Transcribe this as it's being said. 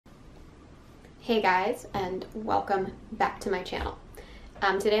Hey guys, and welcome back to my channel.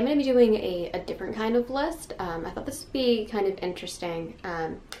 Today I'm going to be doing a different kind of list. I thought this would be kind of interesting. But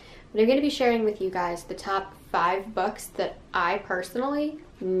I'm going to be sharing with you guys the top 5 books that I personally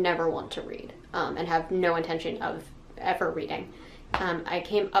never want to read and have no intention of ever reading. I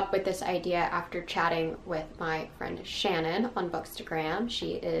came up with this idea after chatting with my friend Shannon on Bookstagram.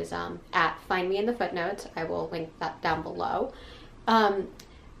 She is at Find Me in the Footnotes. I will link that down below.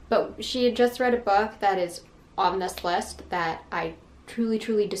 But she had just read a book that is on this list that I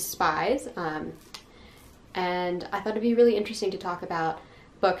truly despise. And I thought it'd be really interesting to talk about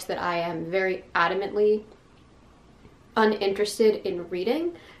books that I am very adamantly uninterested in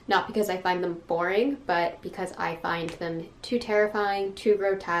reading. Not because I find them boring, but because I find them too terrifying, too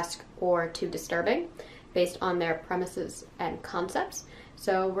grotesque, or too disturbing based on their premises and concepts.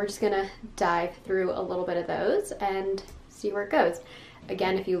 So we're just gonna dive through a little bit of those and see where it goes.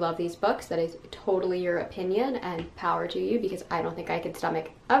 Again, if you love these books, that is totally your opinion and power to you, because I don't think I could stomach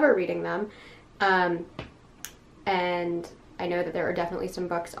ever reading them. And I know that there are definitely some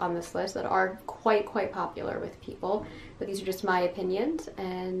books on this list that are quite popular with people, but these are just my opinions,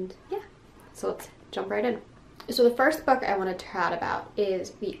 and yeah, so let's jump right in. So the first book I want to chat about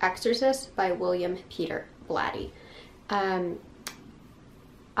is The Exorcist by William Peter Blatty.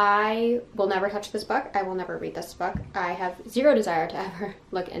 I will never touch this book. I will never read this book. I have zero desire to ever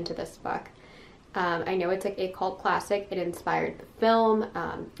look into this book. I know it's like a cult classic. It inspired the film.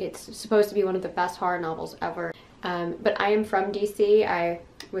 It's supposed to be one of the best horror novels ever. But I am from DC. I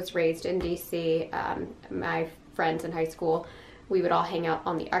was raised in DC. My friends in high school, we would all hang out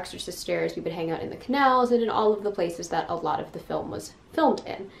on the Exorcist stairs. We would hang out in the canals and in all of the places that a lot of the film was filmed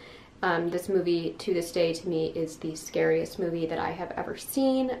in. This movie, to this day, to me, is the scariest movie that I have ever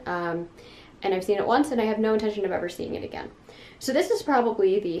seen. And I've seen it once, and I have no intention of ever seeing it again. So this is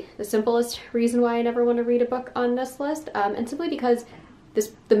probably the simplest reason why I never want to read a book on this list, and simply because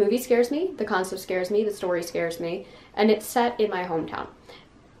the movie scares me, the concept scares me, the story scares me, and it's set in my hometown.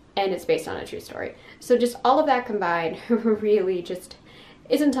 And it's based on a true story. So just all of that combined really just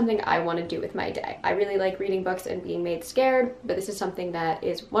isn't something I want to do with my day. I really like reading books and being made scared, but this is something that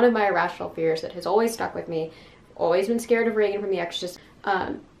is one of my irrational fears that has always stuck with me. Always been scared of Regan from The Exorcist,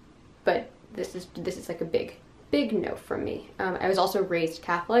 but this is like a big no from me. I was also raised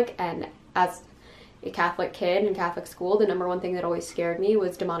Catholic, and as a Catholic kid in Catholic school, the number one thing that always scared me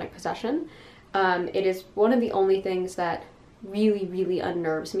was demonic possession. It is one of the only things that really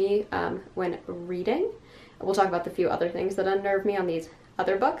unnerves me when reading. We'll talk about the few other things that unnerve me on these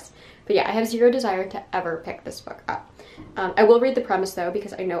other books, but yeah, I have zero desire to ever pick this book up. I will read the premise though,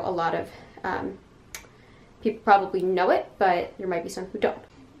 because I know a lot of people probably know it, but there might be some who don't.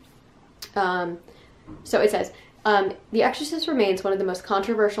 So it says, The Exorcist remains one of the most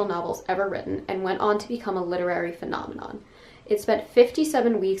controversial novels ever written and went on to become a literary phenomenon. It spent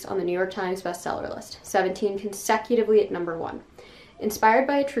 57 weeks on the New York Times bestseller list, 17 consecutively at number 1. Inspired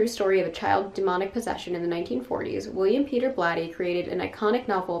by a true story of a child's demonic possession in the 1940s, William Peter Blatty created an iconic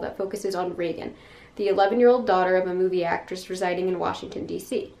novel that focuses on Regan, the 11-year-old daughter of a movie actress residing in Washington,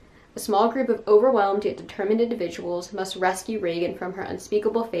 D.C. A small group of overwhelmed yet determined individuals must rescue Regan from her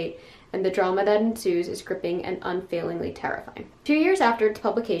unspeakable fate, and the drama that ensues is gripping and unfailingly terrifying. 2 years after its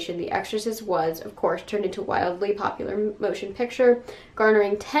publication, The Exorcist was, of course, turned into a wildly popular motion picture,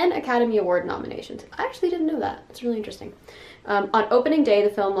 garnering 10 Academy Award nominations. I actually didn't know that. It's really interesting. On opening day,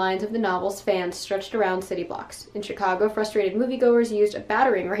 the film lines of the novel's fans stretched around city blocks. In Chicago, frustrated moviegoers used a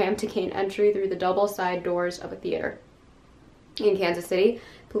battering ram to gain entry through the double side doors of a theater. In Kansas City,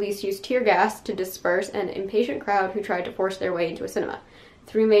 police used tear gas to disperse an impatient crowd who tried to force their way into a cinema.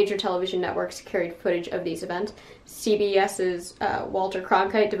 3 major television networks carried footage of these events. CBS's Walter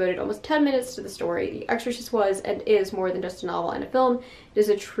Cronkite devoted almost 10 minutes to the story. The Exorcist was and is more than just a novel and a film. It is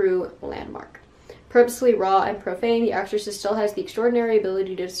a true landmark. Purposely raw and profane, The Exorcist still has the extraordinary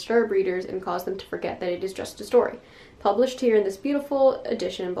ability to disturb readers and cause them to forget that it is just a story. Published here in this beautiful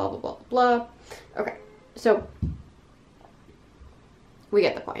edition, blah, blah, blah, blah. Okay, so we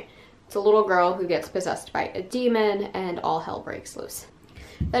get the point. It's a little girl who gets possessed by a demon and all hell breaks loose.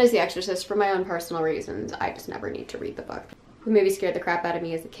 That is The Exorcist. For my own personal reasons, I just never need to read the book. The movie scared the crap out of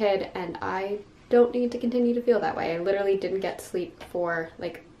me as a kid, and I don't need to continue to feel that way. I literally didn't get sleep for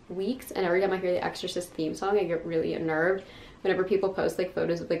like weeks, and every time I hear the Exorcist theme song, I get really unnerved. Whenever people post like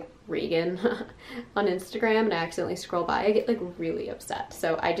photos of like Regan on Instagram and I accidentally scroll by, I get like really upset.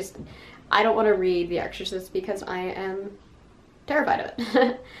 So I don't want to read The Exorcist because I am terrified of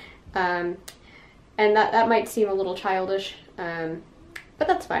it. And that might seem a little childish, but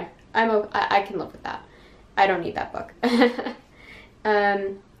that's fine. I can live with that. I don't need that book.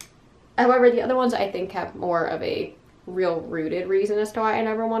 However, the other ones I think have more of a real rooted reason as to why I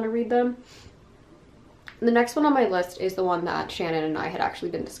never want to read them. The next one on my list is the one that Shannon and I had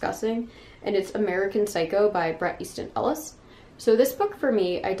actually been discussing, and it's American Psycho by Bret Easton Ellis. So this book for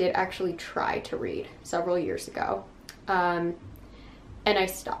me, I did actually try to read several years ago, and I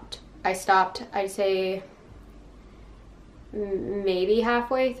stopped. I'd say maybe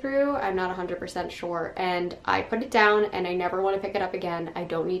halfway through, I'm not 100% sure, and I put it down and I never want to pick it up again. I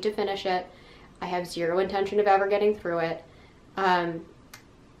don't need to finish it. I have zero intention of ever getting through it. And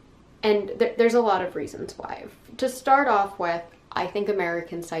there's a lot of reasons why. To start off with, I think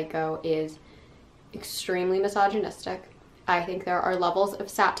American Psycho is extremely misogynistic. I think there are levels of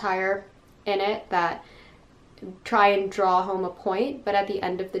satire in it that try and draw home a point, but at the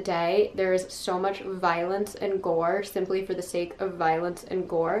end of the day, there is so much violence and gore simply for the sake of violence and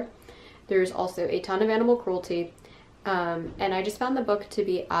gore. There's also a ton of animal cruelty, and I just found the book to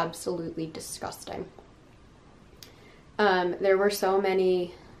be absolutely disgusting. There were so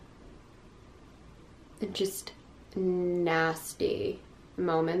many just nasty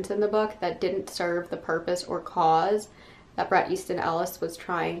moments in the book that didn't serve the purpose or cause that Bret Easton Ellis was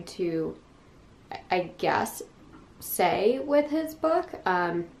trying to, I guess, say with his book.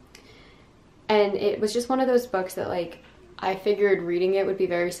 And it was just one of those books that, like, I figured reading it would be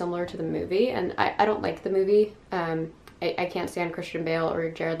very similar to the movie, and I don't like the movie. I can't stand Christian Bale or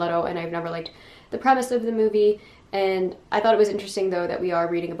Jared Leto, and I've never liked the premise of the movie. And I thought it was interesting, though, that we are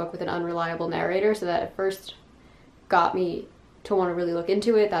reading a book with an unreliable narrator, so that at first got me to want to really look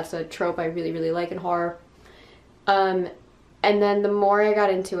into it. That's a trope I really, really like in horror. And then the more I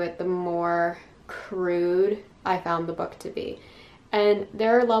got into it, the more crude I found the book to be. And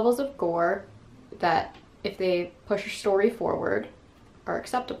there are levels of gore that, if they push a story forward, are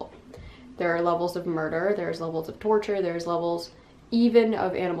acceptable. There are levels of murder, there's levels of torture, there's levels even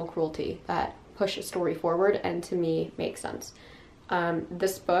of animal cruelty that push a story forward and to me make sense.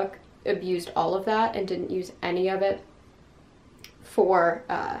 This book abused all of that and didn't use any of it for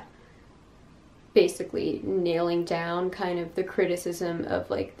basically nailing down kind of the criticism of,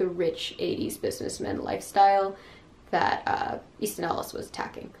 like, the rich 80s businessman lifestyle that Easton Ellis was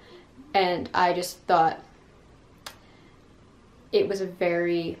attacking. And I just thought it was a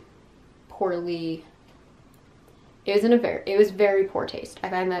very poorly, it was very poor taste. I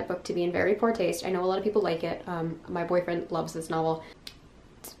find that book to be in very poor taste. I know a lot of people like it. My boyfriend loves this novel.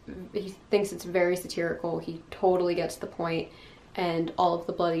 He thinks it's very satirical. He totally gets the point, and all of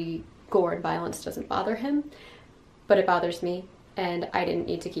the bloody gore and violence doesn't bother him, but it bothers me, and I didn't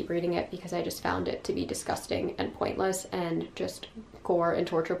need to keep reading it because I just found it to be disgusting and pointless and just gore and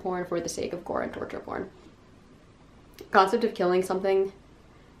torture porn for the sake of gore and torture porn. The concept of killing something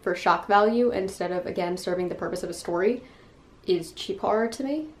for shock value instead of, again, serving the purpose of a story is cheap horror to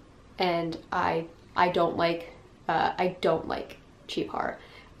me, and I don't like cheap horror.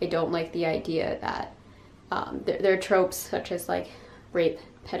 I don't like the idea that there are tropes such as, like, rape,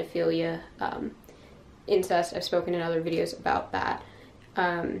 pedophilia, incest. I've spoken in other videos about that.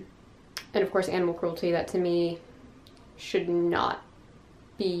 And of course animal cruelty, that to me should not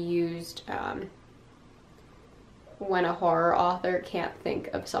be used when a horror author can't think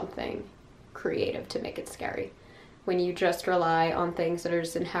of something creative to make it scary. When you just rely on things that are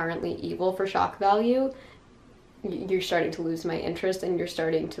just inherently evil for shock value, you're starting to lose my interest, and you're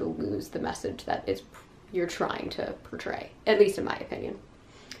starting to lose the message that you're trying to portray, at least in my opinion.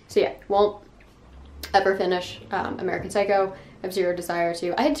 So yeah, won't ever finish American Psycho. I have zero desire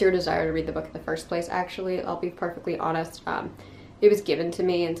to. I had zero desire to read the book in the first place, actually. I'll be perfectly honest. It was given to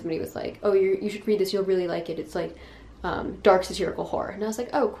me and somebody was like, oh, you should read this, you'll really like it. It's like dark satirical horror. And I was like,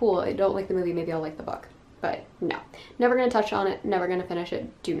 oh, cool, I don't like the movie, maybe I'll like the book. But no, never gonna touch on it, never gonna finish it,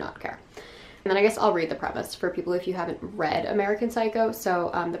 do not care. And then I guess I'll read the premise for people if you haven't read American Psycho. So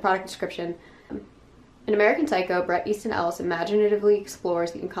the product description. In American Psycho, Bret Easton Ellis imaginatively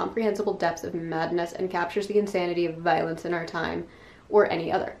explores the incomprehensible depths of madness and captures the insanity of violence in our time, or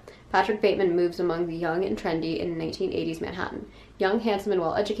any other. Patrick Bateman moves among the young and trendy in 1980s Manhattan. Young, handsome, and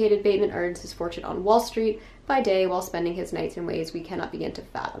well-educated, Bateman earns his fortune on Wall Street by day while spending his nights in ways we cannot begin to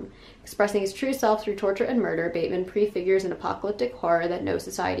fathom. Expressing his true self through torture and murder, Bateman prefigures an apocalyptic horror that no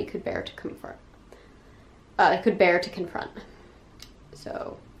society could bear to confront.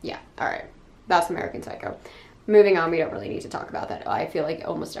 So, yeah, alright. That's American Psycho. Moving on, we don't really need to talk about that. I feel like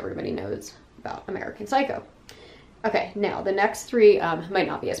almost everybody knows about American Psycho. Okay, now the next three might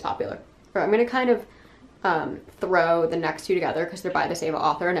not be as popular. I'm going to kind of throw the next two together because they're by the same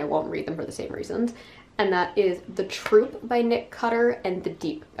author and I won't read them for the same reasons. And that is The Troop by Nick Cutter and The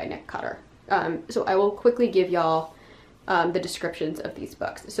Deep by Nick Cutter. So I will quickly give y'all the descriptions of these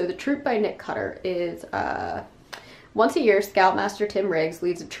books. So The Troop by Nick Cutter is, once a year, Scoutmaster Tim Riggs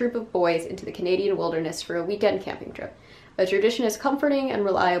leads a troop of boys into the Canadian wilderness for a weekend camping trip. A tradition as comforting and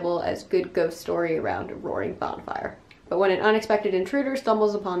reliable as good ghost story around a roaring bonfire. But when an unexpected intruder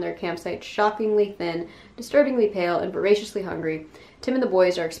stumbles upon their campsite shockingly thin, disturbingly pale, and voraciously hungry, Tim and the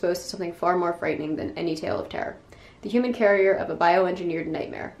boys are exposed to something far more frightening than any tale of terror. The human carrier of a bioengineered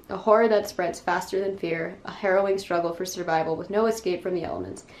nightmare. A horror that spreads faster than fear, a harrowing struggle for survival with no escape from the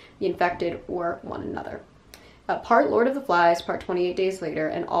elements, the infected, or one another. Part Lord of the Flies, part 28 Days Later,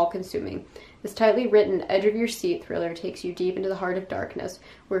 and all-consuming. This tightly written, edge-of-your-seat thriller takes you deep into the heart of darkness,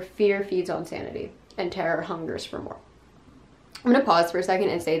 where fear feeds on sanity, and terror hungers for more. I'm going to pause for a second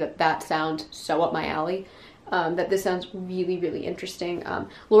and say that that sounds so up my alley, that this sounds really, really interesting.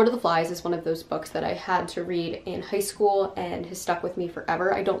 Lord of the Flies is one of those books that I had to read in high school and has stuck with me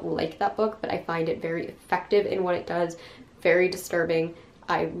forever. I don't like that book, but I find it very effective in what it does, very disturbing.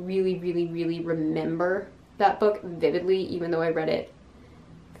 I really, really, really remember that book vividly, even though I read it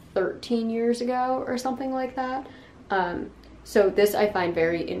 13 years ago or something like that. So this I find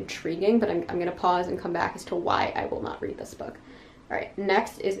very intriguing, but I'm going to pause and come back as to why I will not read this book. All right,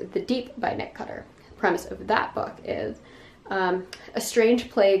 next is The Deep by Nick Cutter. The premise of that book is a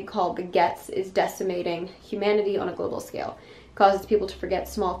strange plague called the Gets is decimating humanity on a global scale. It causes people to forget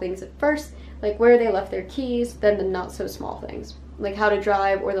small things at first, like where they left their keys, then the not so small things, like how to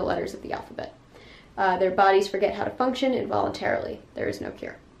drive or the letters of the alphabet. Their bodies forget how to function involuntarily. There is no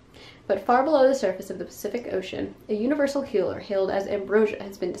cure. But far below the surface of the Pacific Ocean, a universal healer hailed as ambrosia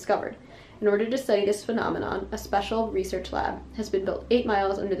has been discovered. In order to study this phenomenon, a special research lab has been built 8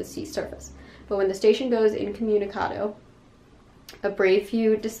 miles under the sea surface. But when the station goes incommunicado, a brave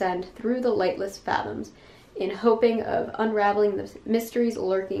few descend through the lightless fathoms in hoping of unraveling the mysteries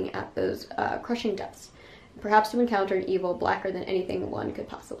lurking at those crushing depths, perhaps to encounter an evil blacker than anything one could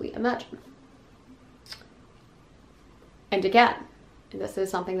possibly imagine. And again, this is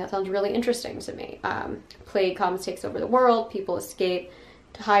something that sounds really interesting to me. Plague comes, takes over the world, people escape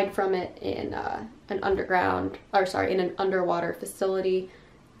to hide from it in an underwater facility.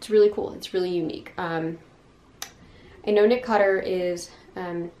 It's really cool. It's really unique. I know Nick Cutter is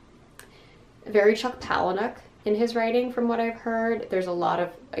very Chuck Palahniuk in his writing, from what I've heard. There's a lot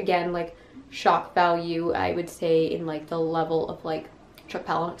of, again, like shock value, I would say, in like the level of like Chuck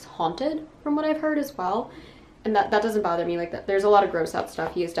Palahniuk's Haunted, from what I've heard as well. And that doesn't bother me. Like, that there's a lot of gross out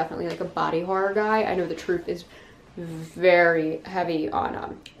stuff. He is definitely like a body horror guy. I know The Truth is very heavy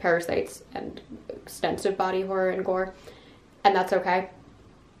on parasites and extensive body horror and gore, and that's okay.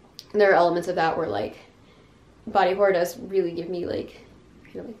 And there are elements of that where like body horror does really give me like,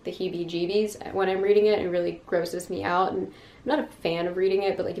 you know, like the heebie-jeebies when I'm reading it. It really grosses me out, and I'm not a fan of reading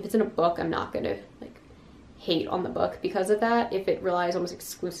it, but like if it's in a book, I'm not gonna like hate on the book because of that. If it relies almost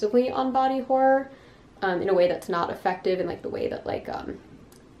exclusively on body horror in a way that's not effective, in like the way that like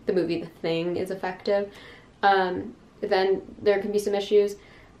the movie The Thing is effective, then there can be some issues.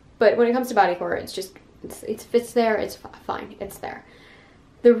 But when it comes to body horror, it's just, it's there, it's fine, it's there.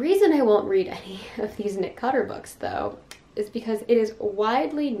 The reason I won't read any of these Nick Cutter books, though, is because it is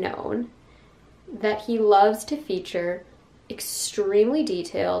widely known that he loves to feature extremely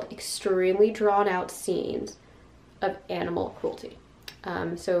detailed, extremely drawn out scenes of animal cruelty.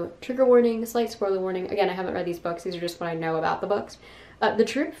 So trigger warning, slight spoiler warning. Again, I haven't read these books. These are just what I know about the books. The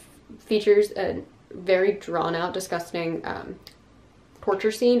Truth features a very drawn out, disgusting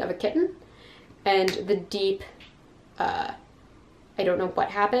torture scene of a kitten. And The Deep, I don't know what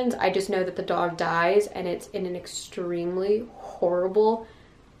happens. I just know that the dog dies, and it's in an extremely horrible,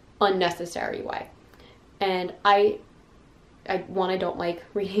 unnecessary way. And I don't like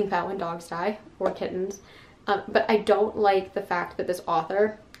reading about when dogs die, or kittens. But I don't like the fact that this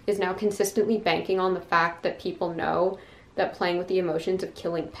author is now consistently banking on the fact that people know that playing with the emotions of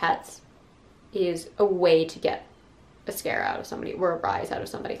killing pets is a way to get a scare out of somebody, or a rise out of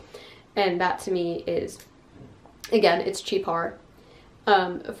somebody. And that to me is, again, it's cheap horror.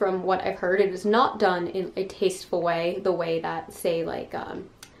 From what I've heard, it is not done in a tasteful way, the way that, say, like,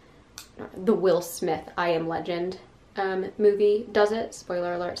 the Will Smith I Am Legend movie does it.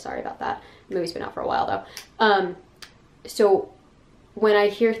 Spoiler alert, sorry about that. The movie's been out for a while, though. So when I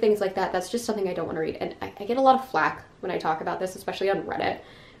hear things like that, that's just something I don't want to read. And I get a lot of flack when I talk about this, especially on Reddit,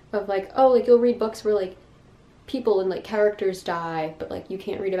 of like, oh, like, you'll read books where, like, people and, like, characters die, but, like, you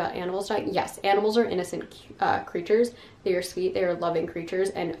can't read about animals dying. Yes, animals are innocent creatures. They are sweet, they are loving creatures,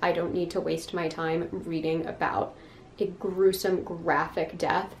 and I don't need to waste my time reading about a gruesome, graphic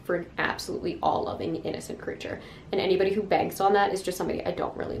death for an absolutely all-loving, innocent creature. And anybody who banks on that is just somebody I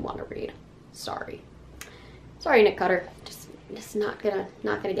don't really want to read. Sorry. Sorry, Nick Cutter. Just not gonna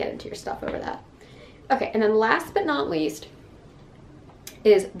get into your stuff over that. Okay, and then last but not least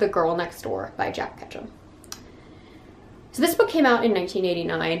is The Girl Next Door by Jack Ketchum. So this book came out in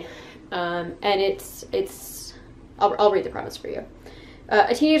 1989, and I'll read the premise for you.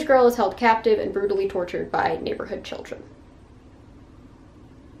 A teenage girl is held captive and brutally tortured by neighborhood children.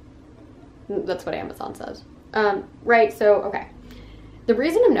 That's what Amazon says. Right, so, okay. The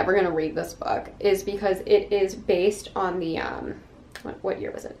reason I'm never going to read this book is because it is based on the, what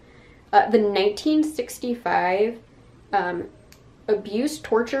year was it? The 1965 abuse,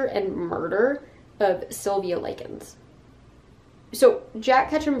 torture, and murder of Sylvia Likens. So Jack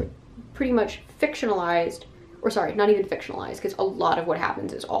Ketchum pretty much fictionalized, or sorry, not even fictionalized, because a lot of what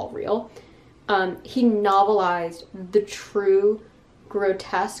happens is all real. He novelized the true,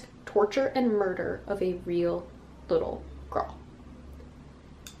 grotesque torture and murder of a real little girl.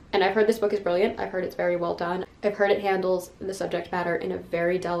 And I've heard this book is brilliant. I've heard it's very well done. I've heard it handles the subject matter in a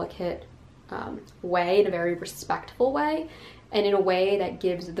very delicate way, in a very respectful way, and in a way that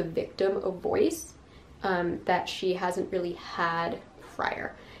gives the victim a voice that she hasn't really had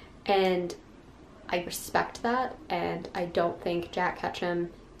prior. And I respect that, and I don't think Jack Ketchum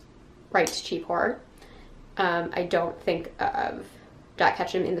writes cheap horror. I don't think of Jack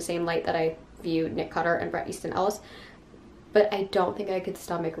Ketchum in the same light that I view Nick Cutter and Bret Easton Ellis, but I don't think I could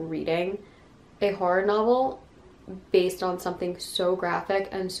stomach reading a horror novel based on something so graphic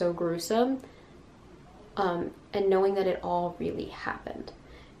and so gruesome, and knowing that it all really happened.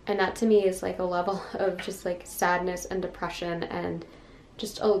 And that to me is like a level of just like sadness and depression and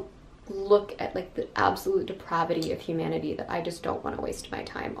just a look at like the absolute depravity of humanity that I just don't want to waste my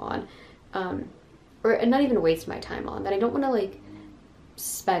time on. Or not even waste my time on, that I don't want to like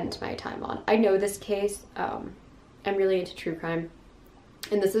spend my time on. I know this case, I'm really into true crime,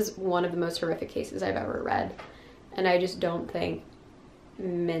 and this is one of the most horrific cases I've ever read, and I just don't think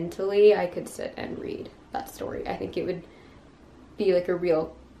mentally I could sit and read that story. I think it would be like a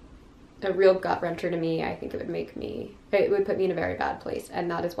real gut wrencher to me. I think it would put me in a very bad place, and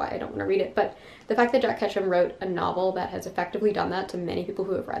that is why I don't want to read it. But the fact that Jack Ketchum wrote a novel that has effectively done that to many people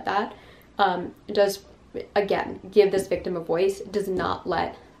who have read that, does, again, give this victim a voice, does not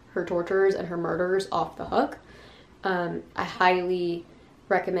let her torturers and her murderers off the hook. I highly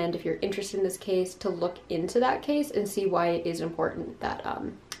recommend, if you're interested in this case, to look into that case and see why it is important that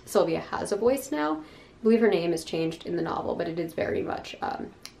Sylvia has a voice now. I believe her name is changed in the novel, but it is very much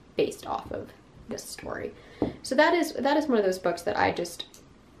based off of this story. So that is one of those books that I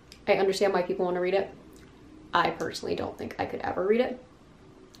understand why people want to read it. I personally don't think I could ever read it.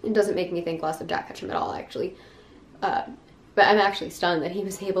 It doesn't make me think less of Jack Ketchum at all, actually. But I'm actually stunned that he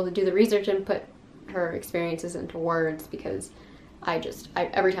was able to do the research and put her experiences into words, because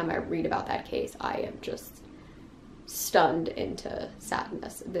every time I read about that case, I am just stunned into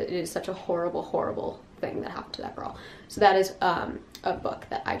sadness. It is such a horrible, horrible thing that happened to that girl. So that is a book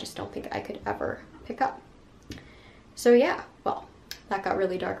that I just don't think I could ever pick up. So yeah, well, that got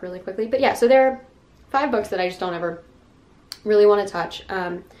really dark really quickly. But yeah, so there are 5 books that I just don't ever really want to touch.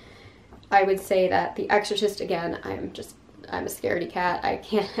 I would say that The Exorcist, again, I'm a scaredy cat. I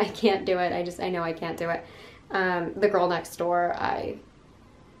can't do it. I know I can't do it. The Girl Next Door, I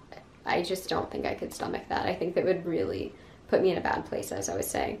just don't think I could stomach that. I think that would really put me in a bad place, as I was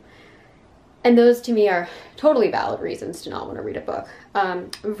saying. And those to me are totally valid reasons to not want to read a book,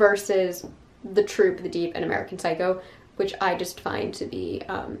 versus The Troop, The Deep, and American Psycho, which I just find to be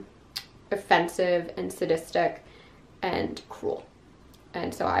offensive and sadistic and cruel.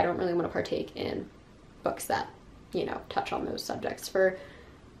 And so I don't really want to partake in books that, touch on those subjects for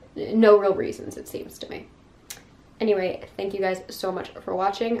no real reasons, it seems to me. Anyway, thank you guys so much for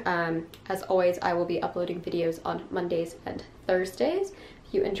watching. As always, I will be uploading videos on Mondays and Thursdays.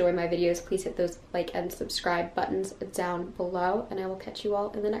 If you enjoy my videos, please hit those like and subscribe buttons down below, and I will catch you all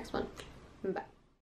in the next one. Bye.